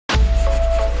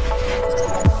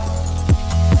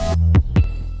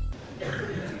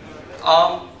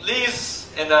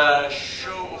in a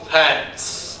show of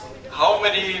hands, how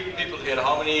many people here,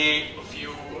 how many of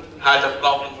you had a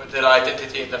problem with their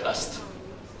identity in the past?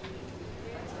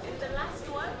 In the last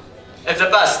one? In the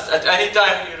past, at any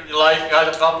time in your life, you had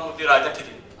a problem with your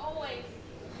identity? Always.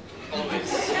 Always.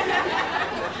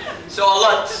 So a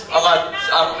lot, a lot.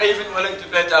 I'm even willing to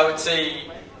bet, I would say,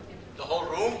 the whole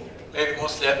room, maybe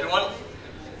mostly everyone.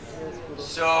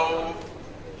 So,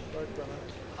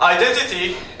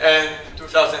 identity in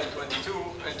 2022,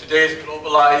 in today's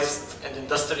globalized and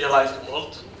industrialized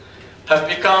world, have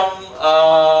become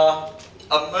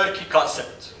a murky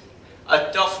concept,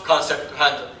 a tough concept to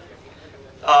handle.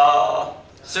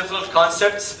 Several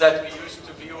concepts that we used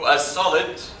to view as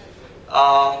solid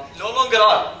no longer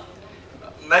are.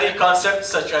 Many concepts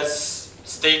such as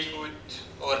statehood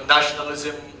or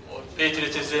nationalism or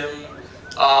patriotism,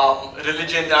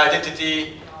 religion,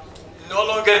 identity, no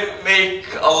longer make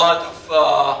a lot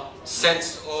of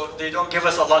sense, or they don't give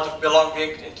us a lot of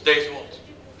belonging in today's world.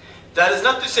 That is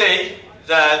not to say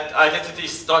that identity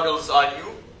struggles are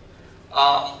new.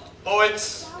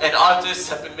 Poets and artists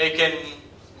have been making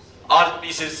art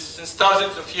pieces since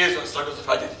thousands of years on struggles of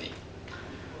identity.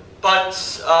 But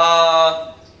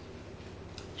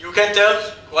you can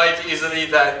tell quite easily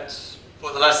that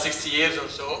for the last 60 years or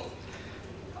so,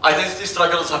 identity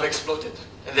struggles have exploded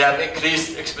and they have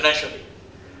increased exponentially.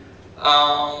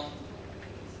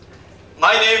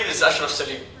 My name is Ashraf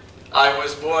Saleem. I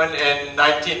was born in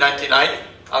 1999.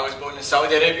 I was born in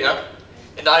Saudi Arabia,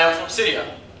 and I am from Syria.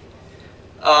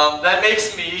 That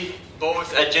makes me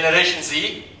both a Generation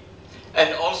Z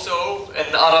and also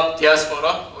an Arab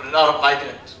diaspora or an Arab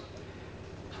migrant.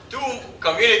 Two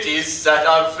communities that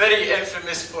are very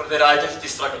infamous for their identity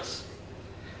struggles.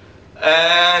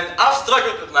 And I've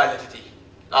struggled with my identity.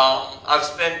 I've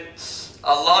spent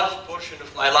a large portion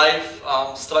of my life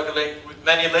struggling with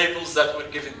many labels that were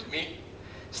given to me,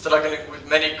 struggling with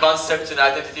many concepts and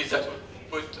identities that were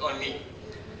put on me.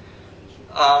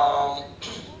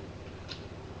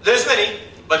 There's many,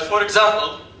 but for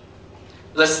example,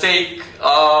 let's take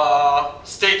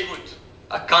statehood,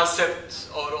 a concept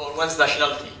or one's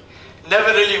nationality.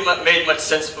 Never really made much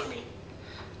sense for me.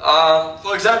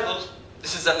 For example,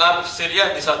 this is a map of Syria,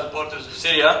 and these are the borders of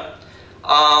Syria,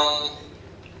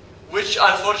 which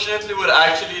unfortunately were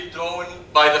actually drawn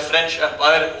by the French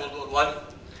Empire in World War I.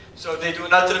 So they do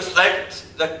not reflect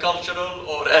the cultural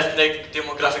or ethnic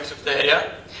demographics of the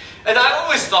area. And I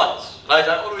always thought, right,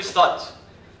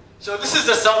 so this is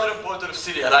the southern border of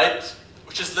Syria, right,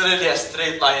 which is literally a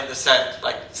straight line in the sand,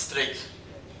 like straight.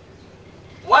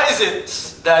 Why is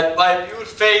it that by pure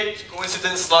fate,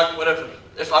 coincidence, luck, whatever,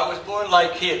 if I was born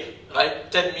like here, right,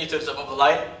 10 meters above the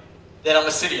line, then I'm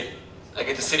a Syrian. I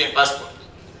get a Syrian passport.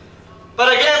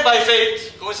 But again, by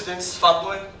fate, coincidence, if I'm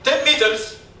born 10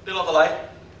 meters below the line,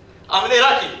 I'm an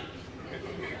Iraqi.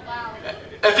 Wow.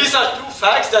 And these are two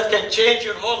facts that can change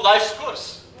your whole life's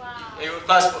course in your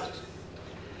passport.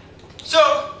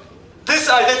 So, this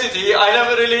identity, I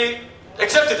never really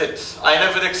accepted it. I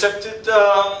never accepted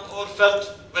or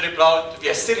felt very proud to be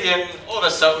a Syrian or a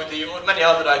Saudi or many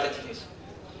other identities.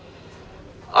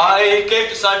 I came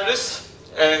to Cyprus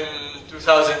in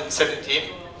 2017.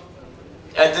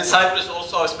 And in Cyprus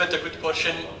also I spent a good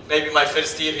portion, maybe my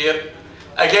first year here,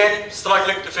 again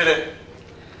struggling to fit in.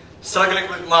 Struggling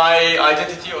with my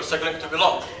identity or struggling to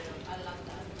belong.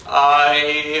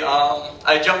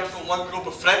 I jumped from one group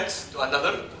of friends to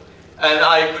another, and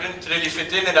I couldn't really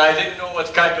fit in, and I didn't know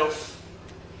what kind of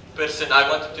person I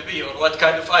wanted to be or what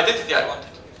kind of identity I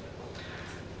wanted.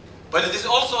 But it is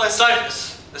also in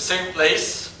Cyprus, the same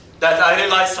place, that I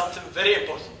realized something very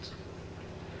important.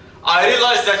 I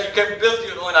realized that you can build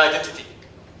your own identity.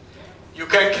 You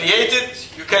can create it,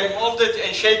 you can mold it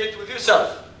and shape it with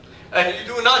yourself. And you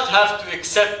do not have to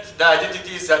accept the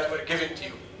identities that were given to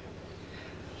you.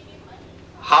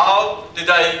 How did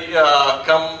I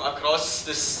come across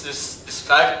this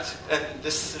fact and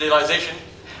this realization?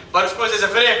 But of course, it's a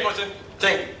very important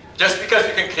thing. Just because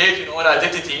you can create your own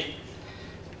identity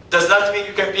does not mean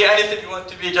you can be anything you want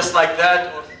to be just like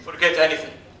that or forget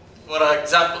anything. For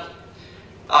example,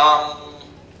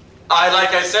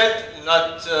 like I said,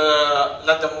 not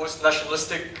the most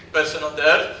nationalistic person on the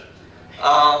earth.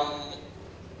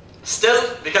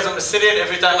 Still, because I'm a Syrian,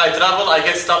 every time I travel, I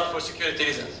get stopped for security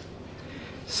reasons.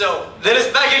 So, there is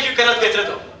baggage you cannot get rid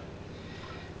of.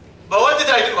 But what did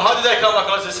I do? How did I come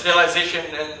across this realization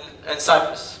in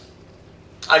Cyprus?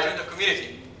 I joined the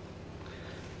community.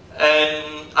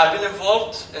 And I've been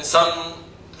involved in some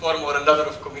form or another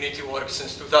of community work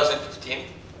since 2015.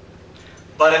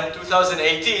 But in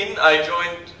 2018, I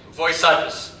joined VOIS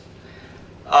Cyprus,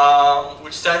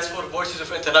 which stands for Voices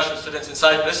of International Students in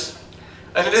Cyprus.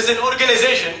 And it is an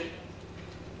organization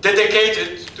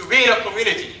dedicated to being a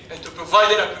community and to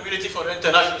providing a community for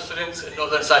international students in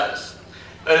Northern Cyprus.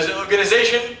 It is an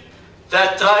organization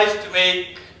that tries to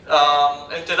make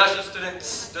international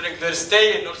students during their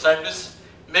stay in North Cyprus,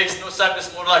 makes North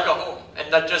Cyprus more like a home and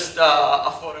not just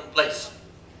a foreign place.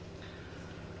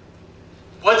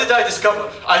 What did I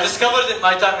discover? I discovered in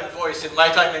my time in VOIS, in my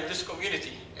time in this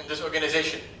community, in this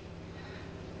organization,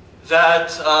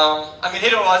 that,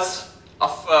 here I was,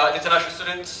 an international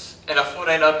student and a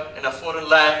foreigner in a foreign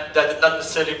land that did not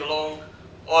necessarily belong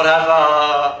or have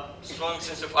a strong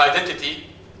sense of identity.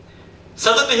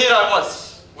 Suddenly here I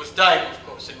was, with time, of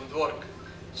course, and with work,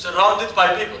 surrounded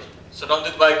by people,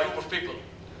 surrounded by a group of people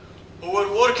who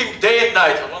were working day and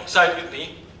night alongside with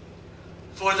me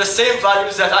for the same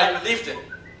values that I believed in.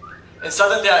 And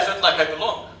suddenly I felt like I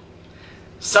belong.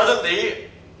 Suddenly,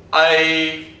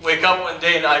 I wake up one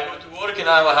day and I go to work and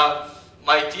I have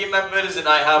my team members and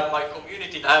I have my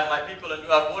community and I have my people and we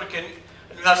are working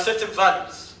and we have certain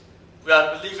values. We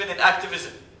are believing in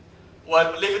activism. We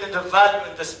are believing in the value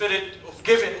and the spirit of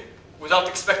giving without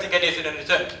expecting anything in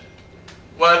return.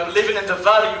 We are believing in the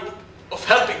value of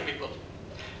helping people.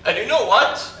 And you know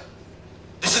what?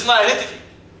 This is my identity.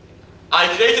 I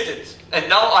created it and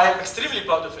now I am extremely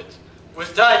proud of it.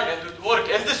 With time and with work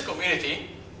in this community,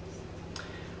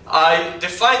 I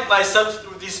defined myself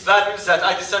through these values that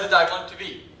I decided I want to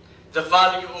be. The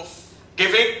value of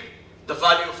giving, the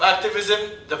value of activism,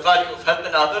 the value of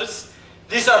helping others.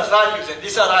 These are values and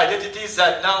these are identities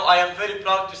that now I am very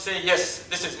proud to say, yes,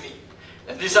 this is me.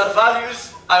 And these are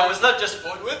values I was not just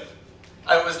born with,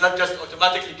 I was not just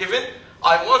automatically given,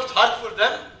 I worked hard for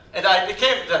them and I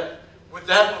became them with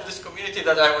the help of this community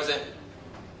that I was in.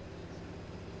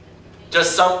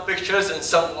 Just some pictures and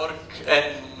some work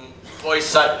in VOIS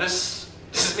Cyprus.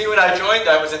 This is me when I joined.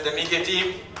 I was in the media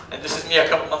team, and this is me a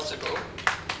couple months ago.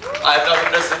 I am now the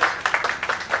president.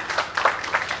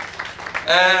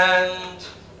 And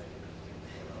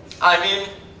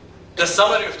the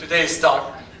summary of today's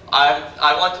talk,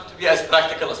 I want it to be as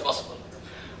practical as possible.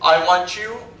 I want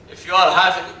you, if you are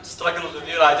having struggles with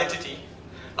your identity,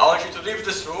 I want you to leave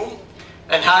this room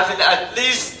and having at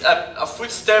least a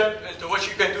footstep into what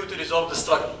you can do to resolve the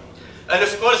struggle. And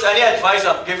of course, any advice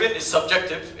I'm given is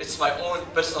subjective. It's my own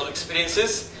personal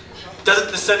experiences. It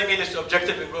doesn't necessarily mean it's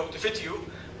objective and going to fit you,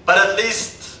 but at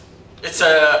least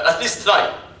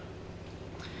try.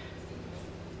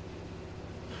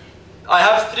 I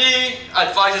have 3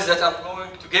 advices that I'm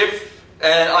going to give,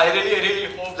 and I really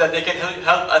hope that they can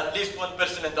help at least one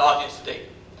person in the audience today.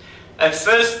 And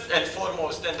first and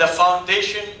foremost, and the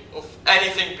foundation of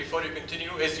anything before you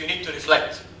continue, is you need to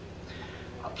reflect.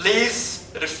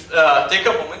 Please take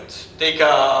a moment, take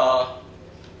a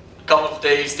couple of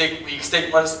days, take weeks,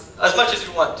 take months, as much as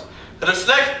you want.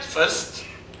 Reflect first.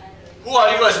 Who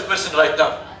are you as a person right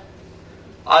now?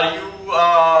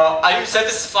 Are you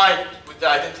satisfied with the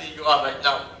identity you are right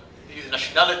now? With your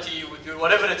nationality, with your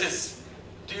whatever it is.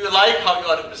 Do you like how you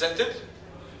are represented?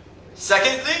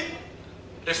 Secondly,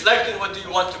 reflect on what do you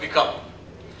want to become.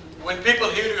 When people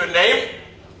hear your name,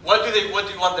 what do you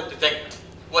want them to think?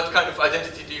 What kind of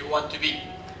identity do you want to be?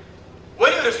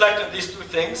 When you reflect on these 2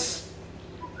 things,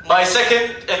 my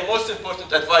second and most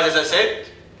important advice, as I said,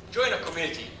 join a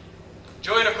community.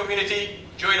 Join a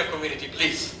community,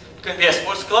 please. It can be a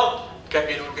sports club, it can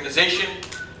be an organization,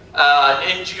 an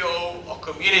NGO, a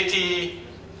community,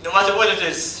 no matter what it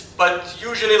is. But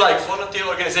usually, volunteer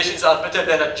organizations are better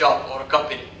than a job or a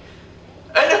company.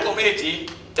 In a community,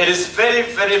 it is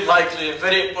very likely and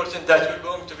very important that you're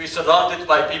going to be surrounded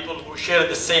by people who share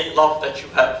the same love that you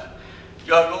have.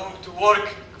 You are going to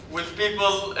work with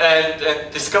people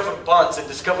and discover bonds and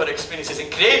discover experiences and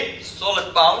create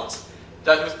solid bonds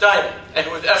that with time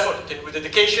and with effort and with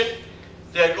dedication,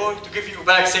 they are going to give you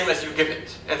back same as you give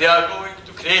it. And they are going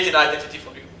to create an identity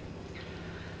for you.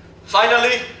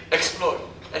 Finally, explore.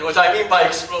 And what I mean by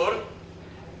explore,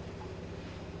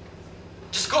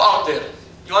 just go out there.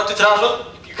 You want to travel?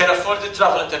 You can afford to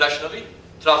travel internationally,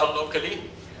 travel locally.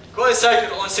 Go inside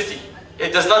your own city.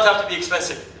 It does not have to be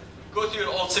expensive. Go to your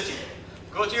old city.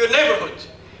 Go to your neighborhood.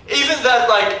 Even that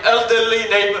elderly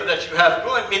neighbor that you have,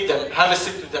 go and meet them, have a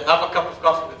sit with them, have a cup of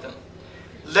coffee with them.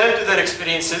 Learn to their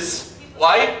experiences.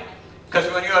 Why? Because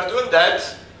when you are doing that,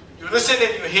 you listen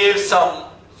and you hear some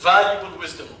valuable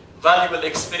wisdom, valuable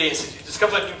experiences. You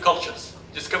discover new cultures,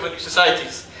 you discover new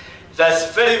societies.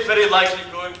 That's very likely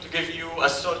going to give you a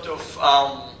sort of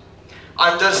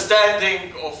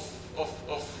understanding of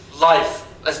life,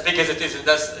 as big as it is. And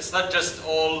it's not just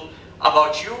all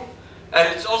about you, and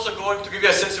it's also going to give you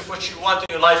a sense of what you want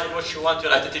in your life and what you want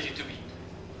your identity to be.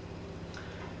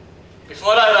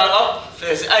 Before I run up, if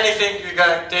there's anything you're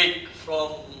going to take from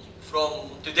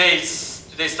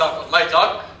today's talk, or my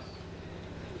talk,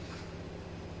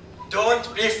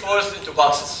 don't be forced into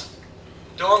boxes.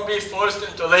 Don't be forced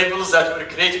into labels that were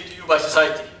created to you by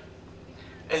society.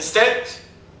 Instead,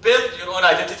 build your own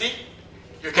identity.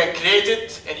 You can create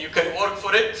it and you can work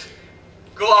for it.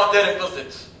 Go out there and build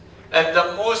it. And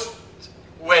the most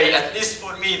way, at least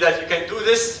for me, that you can do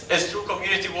this is through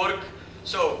community work.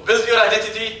 So build your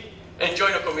identity and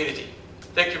join a community.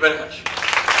 Thank you very much.